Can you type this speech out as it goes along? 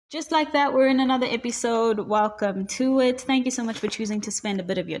Just like that, we're in another episode. Welcome to it. Thank you so much for choosing to spend a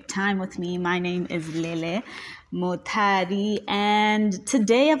bit of your time with me. My name is Lele Motari, and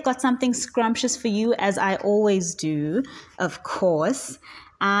today I've got something scrumptious for you, as I always do, of course.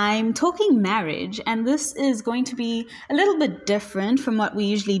 I'm talking marriage, and this is going to be a little bit different from what we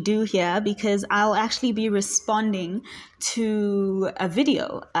usually do here because I'll actually be responding to a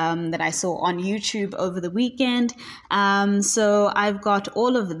video that I saw on YouTube over the weekend. So I've got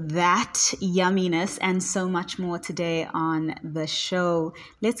all of that yumminess and so much more today on the show.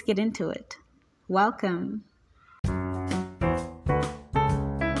 Let's get into it. Welcome.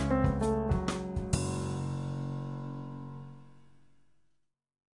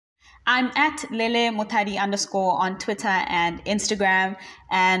 I'm at Lele Motari _ on Twitter and Instagram.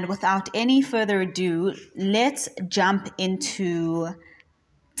 And without any further ado, let's jump into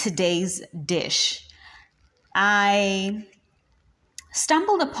today's dish. I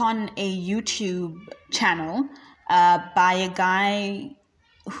stumbled upon a YouTube channel by a guy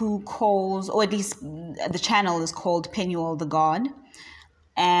who calls, or at least the channel is called Penuel the God.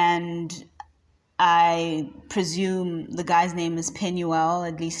 And I presume the guy's name is Penuel,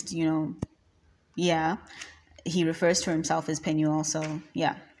 at least, yeah. He refers to himself as Penuel, so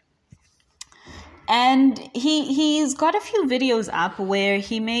yeah. And he's got a few videos up where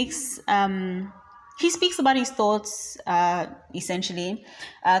he makes, he speaks about his thoughts, essentially,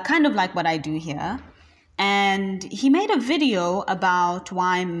 kind of like what I do here. And he made a video about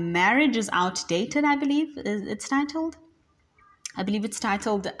why marriage is outdated, I believe it's titled. I believe it's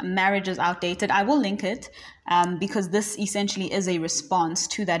titled Marriage is Outdated. I will link it because this essentially is a response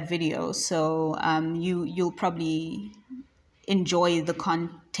to that video. So you'll probably enjoy the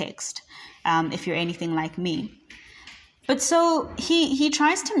context if you're anything like me. But so he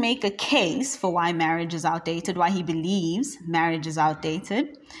tries to make a case for why marriage is outdated, why he believes marriage is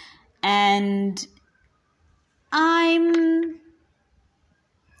outdated. And I'm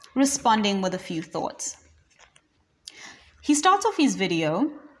responding with a few thoughts. He starts off his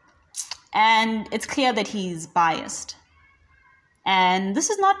video, and it's clear that he's biased. And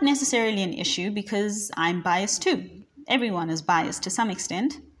this is not necessarily an issue because I'm biased too. Everyone is biased to some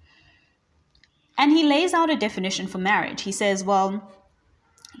extent. And he lays out a definition for marriage. He says, well,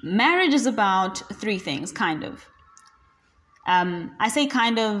 marriage is about three things, kind of. I say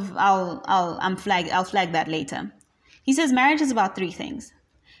kind of, I'll flag that later. He says marriage is about three things.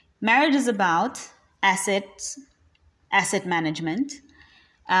 Marriage is about asset management,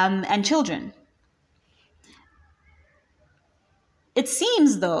 and children. It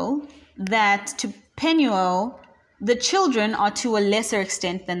seems, though, that to Penuel, the children are to a lesser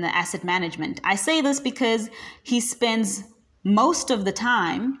extent than the asset management. I say this because he spends most of the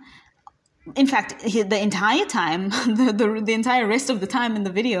time, in fact, the entire time, the entire rest of the time in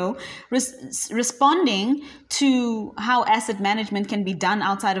the video, responding to how asset management can be done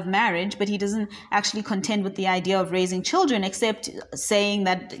outside of marriage, but he doesn't actually contend with the idea of raising children, except saying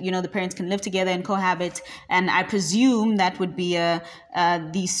that, the parents can live together and cohabit. And I presume that would be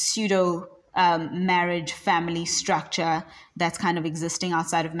the pseudo marriage family structure that's kind of existing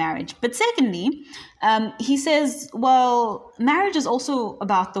outside of marriage. But secondly, he says, well, marriage is also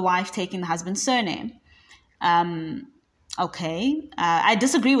about the wife taking the husband's surname. Okay, I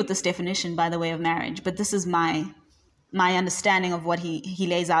disagree with this definition, by the way, of marriage, but this is my understanding of what he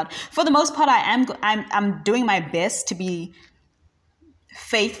lays out. For the most part, I'm doing my best to be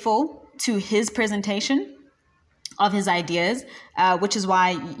faithful to his presentation of his ideas, which is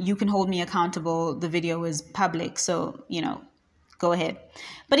why you can hold me accountable. The video is public, so, go ahead.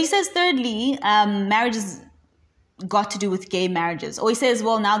 But he says, thirdly, marriage has got to do with gay marriages. Or he says,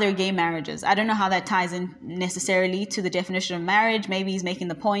 well, now they're gay marriages. I don't know how that ties in necessarily to the definition of marriage. Maybe he's making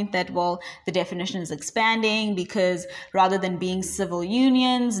the point that, well, the definition is expanding because rather than being civil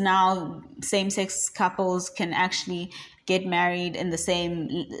unions, now same-sex couples can actually get married in the same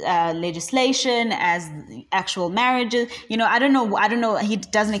legislation as actual marriages. I don't know. He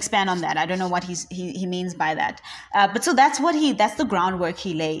doesn't expand on that. I don't know what he means by that. But so that's the groundwork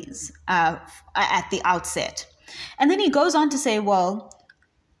he lays at the outset. And then he goes on to say, well,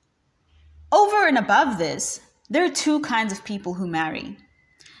 over and above this, there are two kinds of people who marry.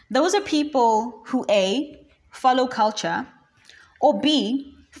 Those are people who A, follow culture, or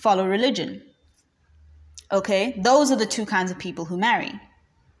B, follow religion. Okay, those are the two kinds of people who marry.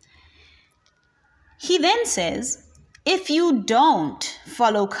 He then says, if you don't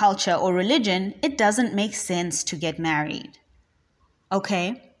follow culture or religion, it doesn't make sense to get married.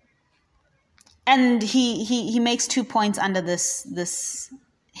 Okay? And he makes 2 points under this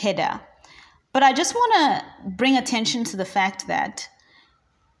header. But I just want to bring attention to the fact that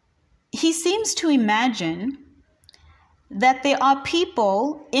he seems to imagine that there are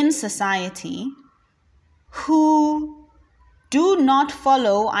people in society who do not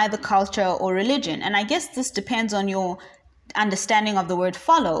follow either culture or religion. And I guess this depends on your understanding of the word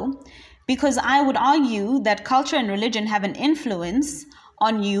follow, because I would argue that culture and religion have an influence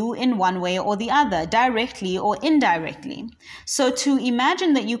on you in one way or the other, directly or indirectly. So to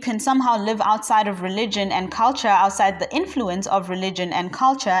imagine that you can somehow live outside of religion and culture, outside the influence of religion and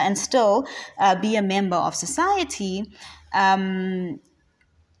culture, and still be a member of society, I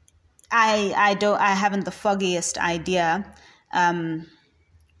haven't the foggiest idea how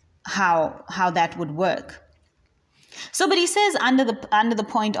that would work. So, but he says under the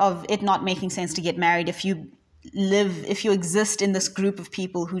point of it not making sense to get married if you exist in this group of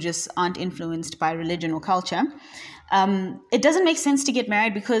people who just aren't influenced by religion or culture, it doesn't make sense to get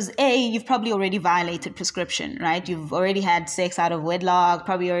married because you've probably already violated prescription, right? You've already had sex out of wedlock,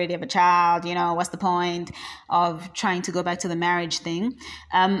 probably already have a child, what's the point of trying to go back to the marriage thing?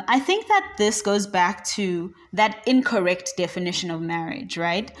 I think that this goes back to that incorrect definition of marriage,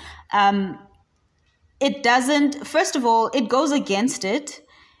 right? It doesn't, first of all, it goes against it.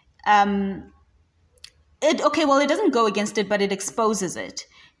 It doesn't go against it, but it exposes it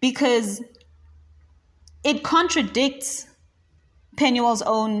because it contradicts Penuel's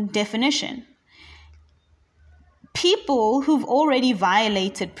own definition. People who've already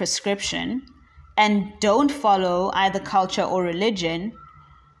violated prescription and don't follow either culture or religion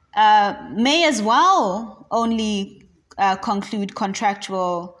may as well only conclude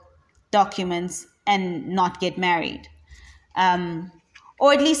contractual documents and not get married.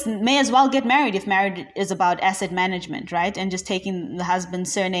 Or at least may as well get married if marriage is about asset management, right? And just taking the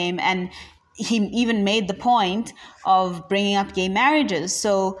husband's surname. And he even made the point of bringing up gay marriages.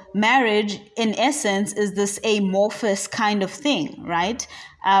 So marriage, in essence, is this amorphous kind of thing, right?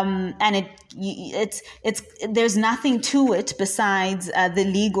 And there's nothing to it besides the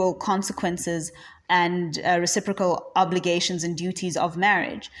legal consequences and reciprocal obligations and duties of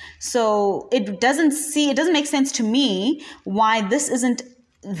marriage. So it doesn't make sense to me why this isn't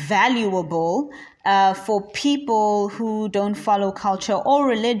valuable for people who don't follow culture or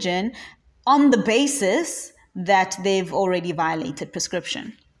religion on the basis that they've already violated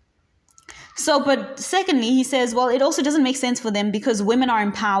prescription. So, but secondly, he says, well, it also doesn't make sense for them because women are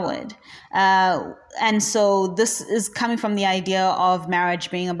empowered. And so this is coming from the idea of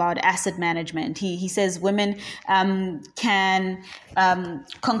marriage being about asset management. He says women can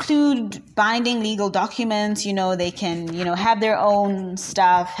conclude binding legal documents, they can, have their own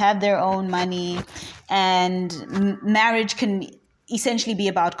stuff, have their own money, and marriage can essentially be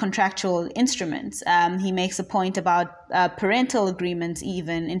about contractual instruments. He makes a point about parental agreements,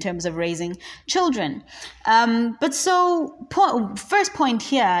 even in terms of raising children. But so first point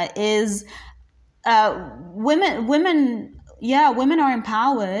here is women are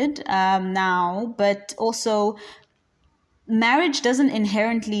empowered now, but also marriage doesn't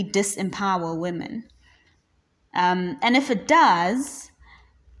inherently disempower women. And if it does,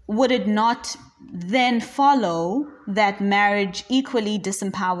 would it not then follow that marriage equally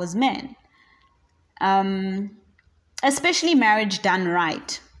disempowers men? Especially marriage done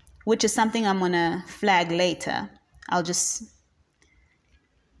right, which is something I'm going to flag later. I'll just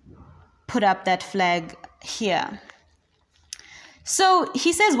put up that flag here. So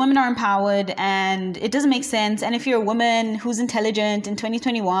he says women are empowered and it doesn't make sense. And if you're a woman who's intelligent in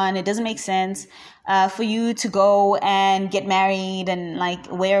 2021, it doesn't make sense for you to go and get married and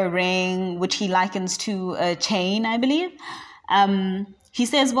wear a ring, which he likens to a chain, I believe. He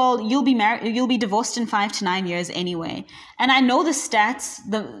says, well, you'll be divorced in 5 to 9 years anyway. And I know the stats,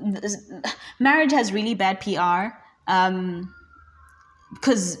 the marriage has really bad PR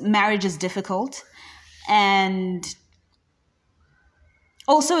because marriage is difficult. And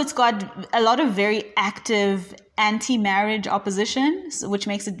also, it's got a lot of very active anti-marriage opposition, which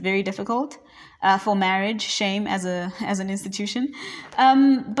makes it very difficult for marriage, shame as an institution.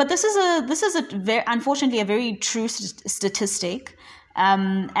 But this is unfortunately a very true statistic,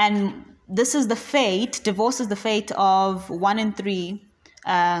 and this is the fate. Divorce is the fate of 1 in 3,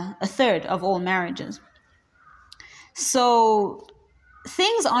 a third of all marriages. So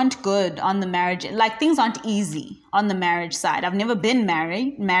things aren't good on the marriage, things aren't easy on the marriage side. I've never been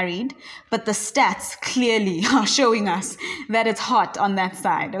married, but the stats clearly are showing us that it's hot on that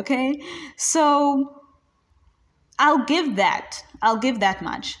side, okay? So I'll give that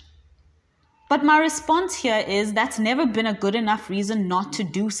much. But my response here is that's never been a good enough reason not to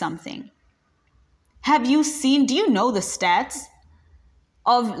do something. Do you know the stats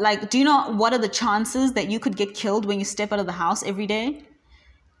of do you know what are the chances that you could get killed when you step out of the house every day?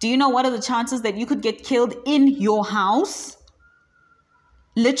 Do you know what are the chances that you could get killed in your house?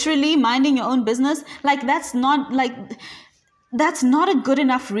 Literally minding your own business? Like, that's not a good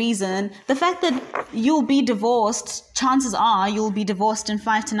enough reason. The fact that you'll be divorced, chances are you'll be divorced in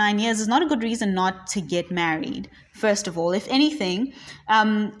 5 to 9 years, is not a good reason not to get married. First of all, if anything,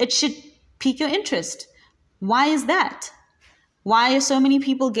 it should pique your interest. Why is that? Why are so many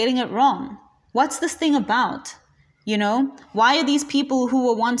people getting it wrong? What's this thing about? You know, why are these people who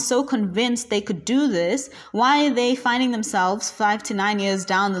were once so convinced they could do this, why are they finding themselves 5 to 9 years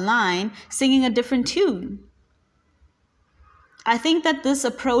down the line singing a different tune? I think that this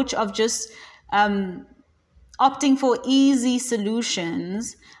approach of just opting for easy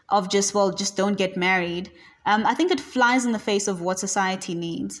solutions, of just don't get married, I think it flies in the face of what society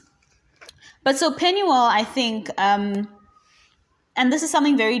needs. But so Penuel, I think, and this is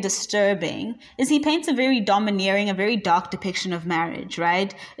something very disturbing, is he paints a very domineering, a very dark depiction of marriage,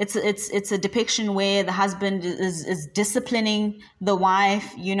 right? It's a depiction where the husband is disciplining the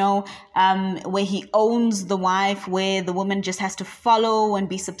wife, you know, where he owns the wife, where the woman just has to follow and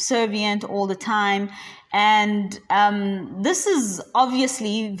be subservient all the time. And this is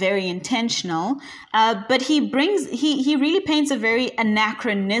obviously very intentional, but he really paints a very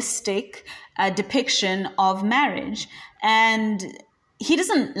anachronistic depiction of marriage. And he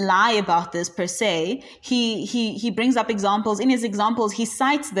doesn't lie about this per se. He brings up examples. In his examples, he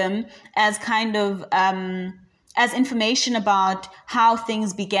cites them as kind of as information about how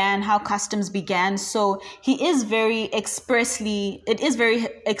things began, how customs began. So it is very expressly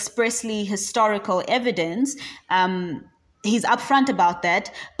historical evidence. He's upfront about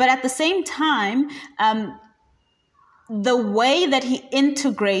that. But at the same time, the way that he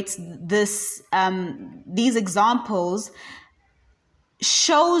integrates these examples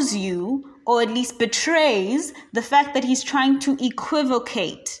shows you, or at least betrays, the fact that he's trying to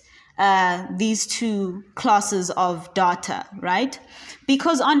equivocate these two classes of data, right?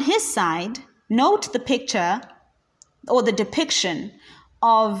 Because on his side, note the picture or the depiction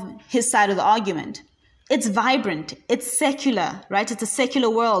of his side of the argument. It's vibrant, it's secular, right? It's a secular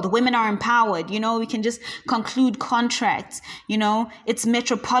world. Women are empowered, you know, we can just conclude contracts, you know, it's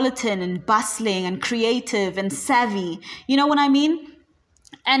metropolitan and bustling and creative and savvy. You know what I mean?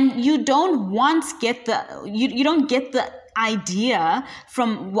 And you don't once get you don't get the idea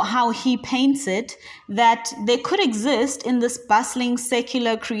from how he paints it that there could exist in this bustling,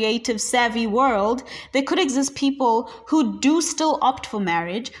 secular, creative, savvy world, there could exist people who do still opt for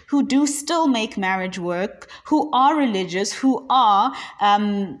marriage, who do still make marriage work, who are religious, who are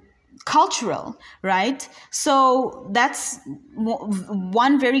cultural, right? So that's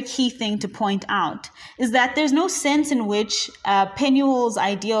one very key thing to point out, is that there's no sense in which Penuel's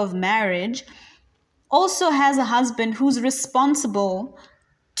idea of marriage also has a husband who's responsible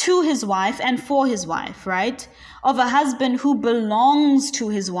to his wife and for his wife, right? Of a husband who belongs to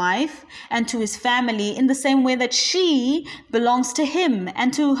his wife and to his family in the same way that she belongs to him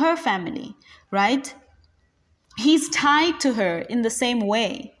and to her family, right? He's tied to her in the same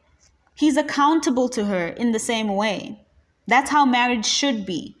way. He's accountable to her in the same way. That's how marriage should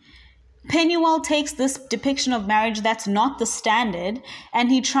be. Penuel takes this depiction of marriage that's not the standard,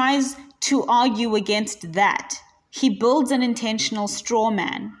 and he tries to argue against that. He builds an intentional straw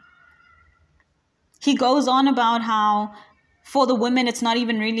man. He goes on about how for the women, it's not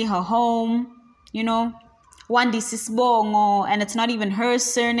even really her home, you know, Wandi Sisbongo, and it's not even her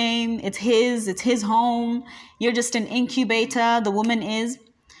surname, it's his home. You're just an incubator, the woman is.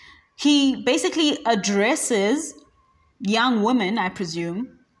 He basically addresses young women, I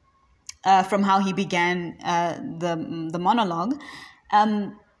presume, from how he began the monologue.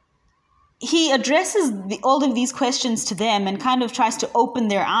 He addresses all of these questions to them and kind of tries to open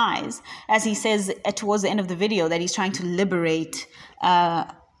their eyes, as he says towards the end of the video, that he's trying to liberate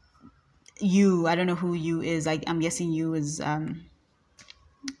you. I don't know who you is. I'm guessing you is...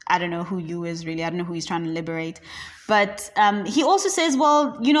 I don't know who you is really. I don't know who he's trying to liberate. But he also says,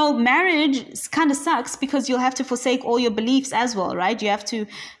 well, you know, marriage kind of sucks because you'll have to forsake all your beliefs as well, right? You have to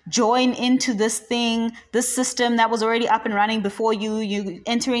join into this thing, this system that was already up and running before you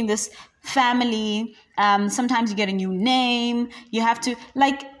entering this family. Sometimes you get a new name. You have to,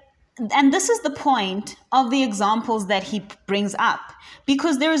 like, and this is the point of the examples that he brings up,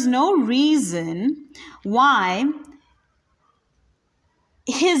 because there is no reason why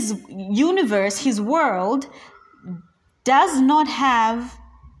his universe, his world, does not have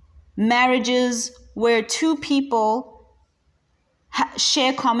marriages where two people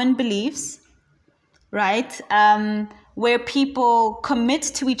share common beliefs, right? Where people commit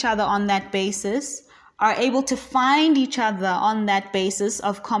to each other on that basis, are able to find each other on that basis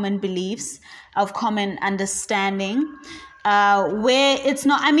of common beliefs, of common understanding, where it's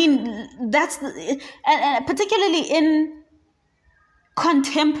not, I mean, and particularly in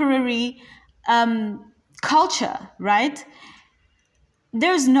contemporary culture, right?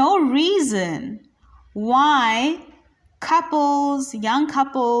 There's no reason why young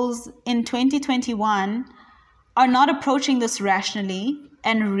couples in 2021 are not approaching this rationally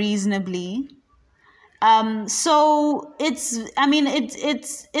and reasonably. So it's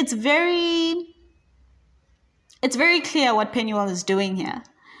very clear what Penuel is doing here,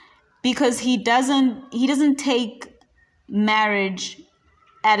 because he doesn't take marriage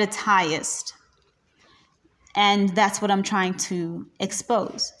at its highest. And that's what I'm trying to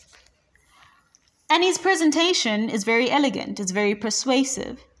expose. And his presentation is very elegant. It's very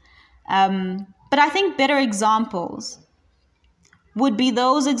persuasive. But I think better examples would be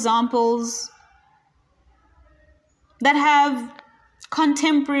those examples that have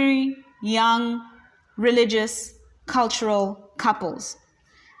contemporary, young, religious, cultural couples.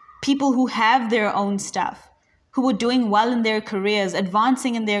 People who have their own stuff, who are doing well in their careers,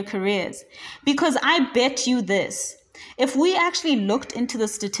 advancing in their careers. Because I bet you this, if we actually looked into the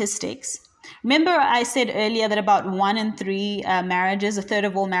statistics, remember I said earlier that about 1 in 3 marriages, a third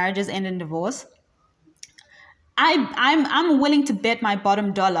of all marriages end in divorce? I'm willing to bet my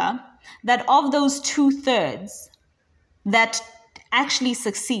bottom dollar that of those 2/3 that actually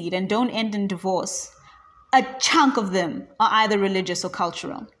succeed and don't end in divorce, a chunk of them are either religious or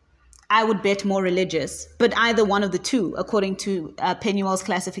cultural. I would bet more religious, but either one of the two, according to Penuel's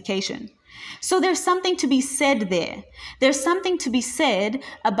classification. So there's something to be said there. There's something to be said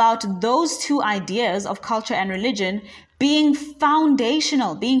about those two ideas of culture and religion being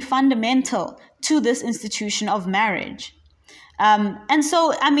foundational, being fundamental to this institution of marriage. And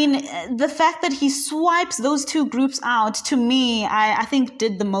so, I mean, the fact that he swipes those two groups out, to me, I think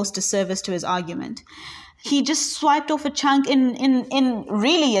did the most disservice to his argument. He just swiped off a chunk in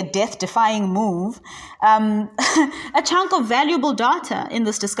really a death-defying move, a chunk of valuable data in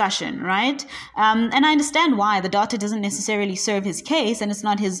this discussion, right? And I understand why. The data doesn't necessarily serve his case, and it's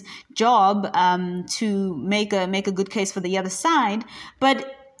not his job to make a good case for the other side. But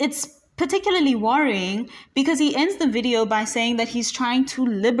it's particularly worrying because he ends the video by saying that he's trying to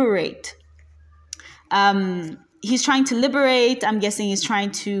liberate. I'm guessing he's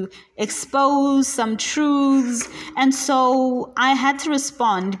trying to expose some truths. And so I had to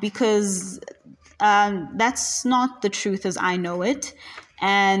respond because that's not the truth as I know it.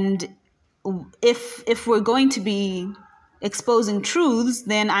 And if we're going to be exposing truths,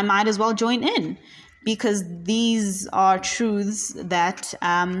 then I might as well join in, because these are truths that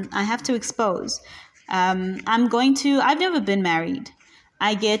I have to expose. I've never been married.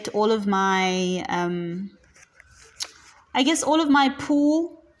 I get all of my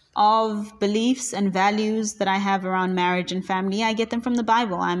pool of beliefs and values that I have around marriage and family, I get them from the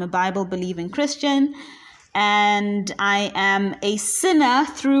Bible. I'm a Bible-believing Christian, and I am a sinner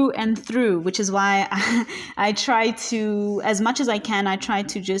through and through, which is why I try to, as much as I can, I try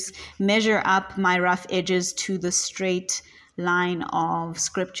to just measure up my rough edges to the straight line of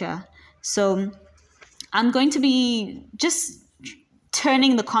Scripture. So I'm going to be just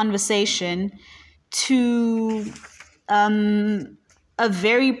turning the conversation to a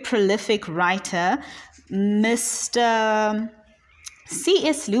very prolific writer, Mr.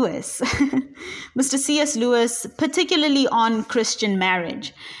 C.S. Lewis. Mr. C.S. Lewis, particularly on Christian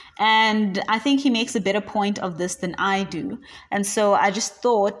marriage. And I think he makes a better point of this than I do. And so I just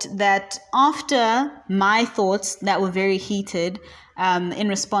thought that after my thoughts that were very heated in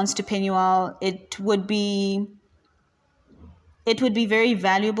response to Penuel, it would be very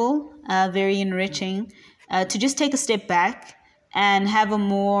valuable, very enriching, to just take a step back and have a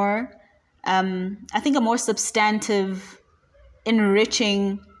more substantive,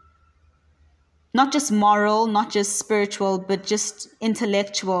 enriching, not just moral, not just spiritual, but just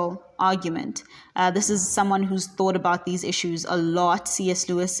intellectual argument. This is someone who's thought about these issues a lot. C.S.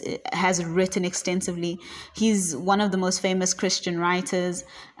 Lewis has written extensively. He's one of the most famous Christian writers.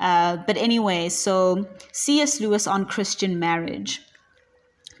 But anyway, so C.S. Lewis on Christian marriage.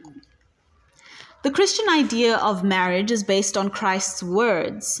 The Christian idea of marriage is based on Christ's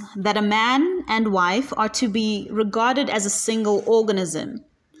words that a man and wife are to be regarded as a single organism,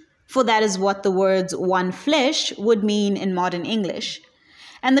 for that is what the words one flesh would mean in modern English.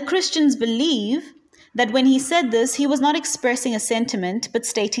 And the Christians believe that when he said this, he was not expressing a sentiment, but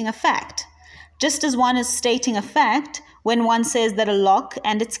stating a fact, just as one is stating a fact when one says that a lock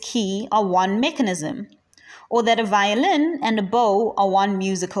and its key are one mechanism, or that a violin and a bow are one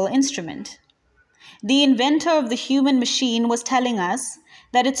musical instrument. The inventor of the human machine was telling us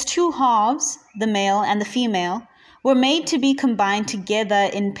that its two halves, the male and the female, were made to be combined together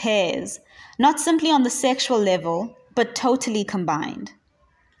in pairs, not simply on the sexual level, but totally combined.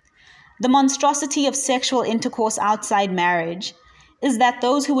 The monstrosity of sexual intercourse outside marriage is that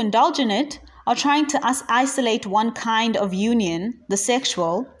those who indulge in it are trying to isolate one kind of union, the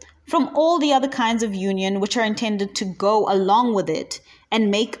sexual, from all the other kinds of union which are intended to go along with it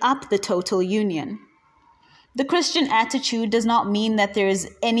and make up the total union. The Christian attitude does not mean that there is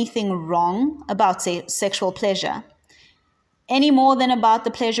anything wrong about sexual pleasure, any more than about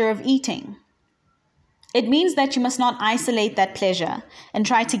the pleasure of eating. It means that you must not isolate that pleasure and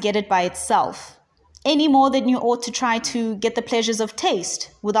try to get it by itself, any more than you ought to try to get the pleasures of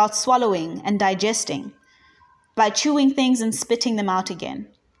taste without swallowing and digesting, by chewing things and spitting them out again.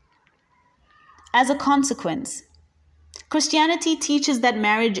 As a consequence, Christianity teaches that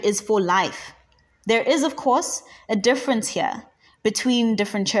marriage is for life. There is, of course, a difference here between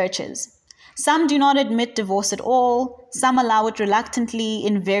different churches. Some do not admit divorce at all. Some allow it reluctantly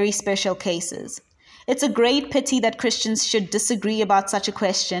in very special cases. It's a great pity that Christians should disagree about such a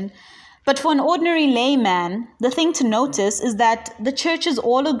question. But for an ordinary layman, the thing to notice is that the churches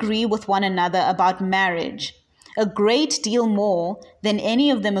all agree with one another about marriage, a great deal more than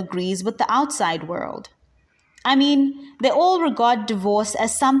any of them agrees with the outside world. I mean, they all regard divorce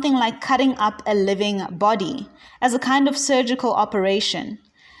as something like cutting up a living body, as a kind of surgical operation.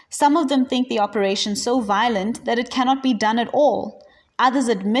 Some of them think the operation so violent that it cannot be done at all. Others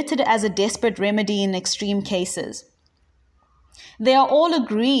admit it as a desperate remedy in extreme cases. They are all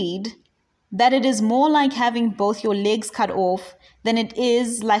agreed that it is more like having both your legs cut off than it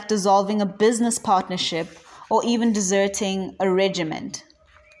is like dissolving a business partnership or even deserting a regiment.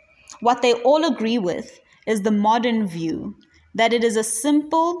 What they all agree with is the modern view that it is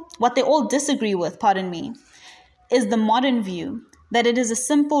what they all disagree with, is the modern view that it is a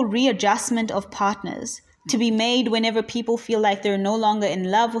simple readjustment of partners to be made whenever people feel like they're no longer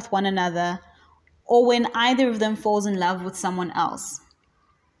in love with one another or when either of them falls in love with someone else.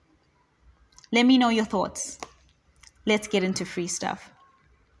 Let me know your thoughts. Let's get into free stuff.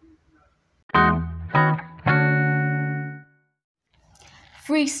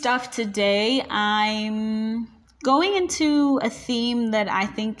 Free stuff today. I'm going into a theme that I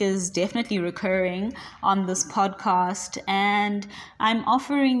think is definitely recurring on this podcast, and I'm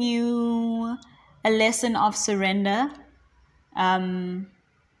offering you a lesson of surrender.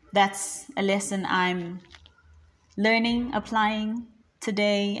 That's a lesson I'm learning, applying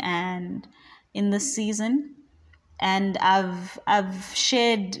today and in this season. And I've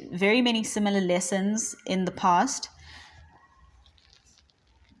shared very many similar lessons in the past.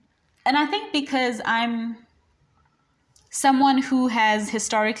 And I think because I'm someone who has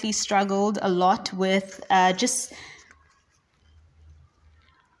historically struggled a lot with just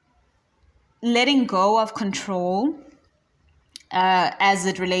letting go of control as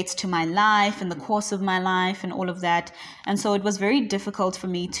it relates to my life and the course of my life and all of that. And so it was very difficult for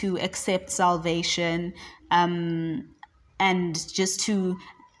me to accept salvation and just to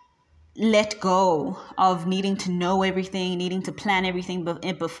let go of needing to know everything, needing to plan everything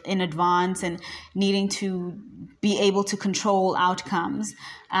in advance, and needing to be able to control outcomes.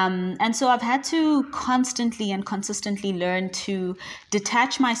 And so I've had to constantly and consistently learn to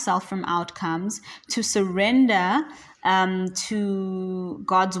detach myself from outcomes, to surrender to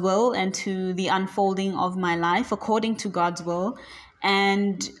God's will and to the unfolding of my life according to God's will,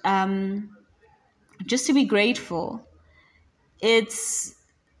 and just to be grateful. It's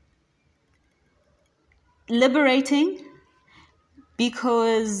liberating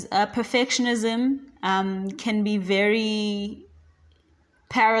because perfectionism can be very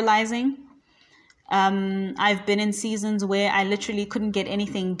paralyzing. I've been in seasons where I literally couldn't get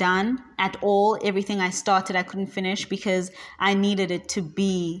anything done at all. Everything I started, I couldn't finish because I needed it to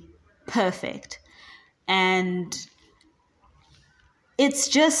be perfect. And it's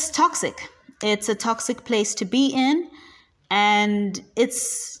just toxic. It's a toxic place to be in. And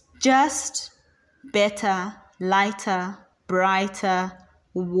it's just better, lighter, brighter,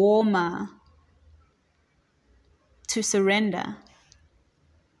 warmer to surrender.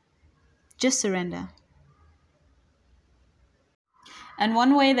 Just surrender. And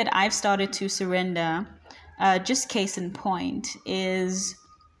one way that I've started to surrender, just case in point, is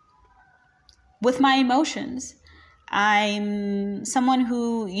with my emotions. I'm someone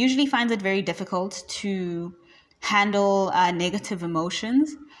who usually finds it very difficult to handle negative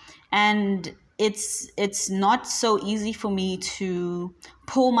emotions, and it's not so easy for me to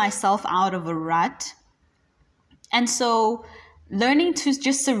pull myself out of a rut. And so learning to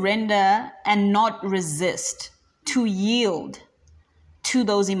just surrender and not resist, to yield to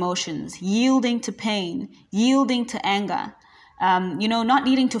those emotions, yielding to pain, yielding to anger. Not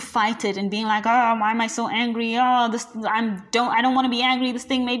needing to fight it and being like, oh, why am I so angry? Oh, I don't want to be angry. This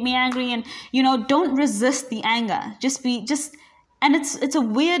thing made me angry. And, don't resist the anger. And it's a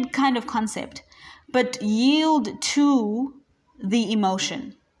weird kind of concept, but yield to the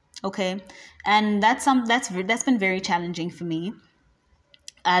emotion. Okay. And that's been very challenging for me.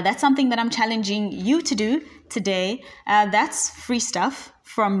 That's something that I'm challenging you to do today. That's free stuff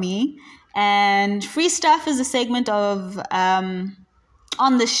from me. And free stuff is a segment of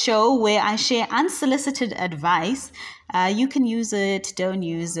on the show where I share unsolicited advice. You can use it, don't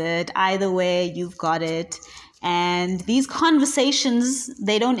use it. Either way, you've got it. And these conversations,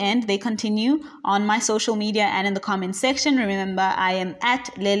 they don't end. They continue on my social media and in the comment section. Remember, I am at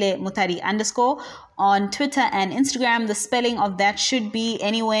Lele Mutari _ on Twitter and Instagram. The spelling of that should be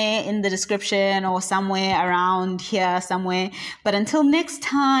anywhere in the description or somewhere around here somewhere. But until next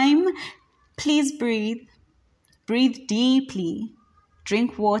time, please breathe. Breathe deeply.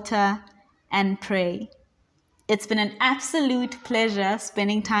 Drink water and pray. It's been an absolute pleasure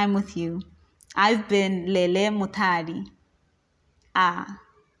spending time with you. I've been Lele Mutari.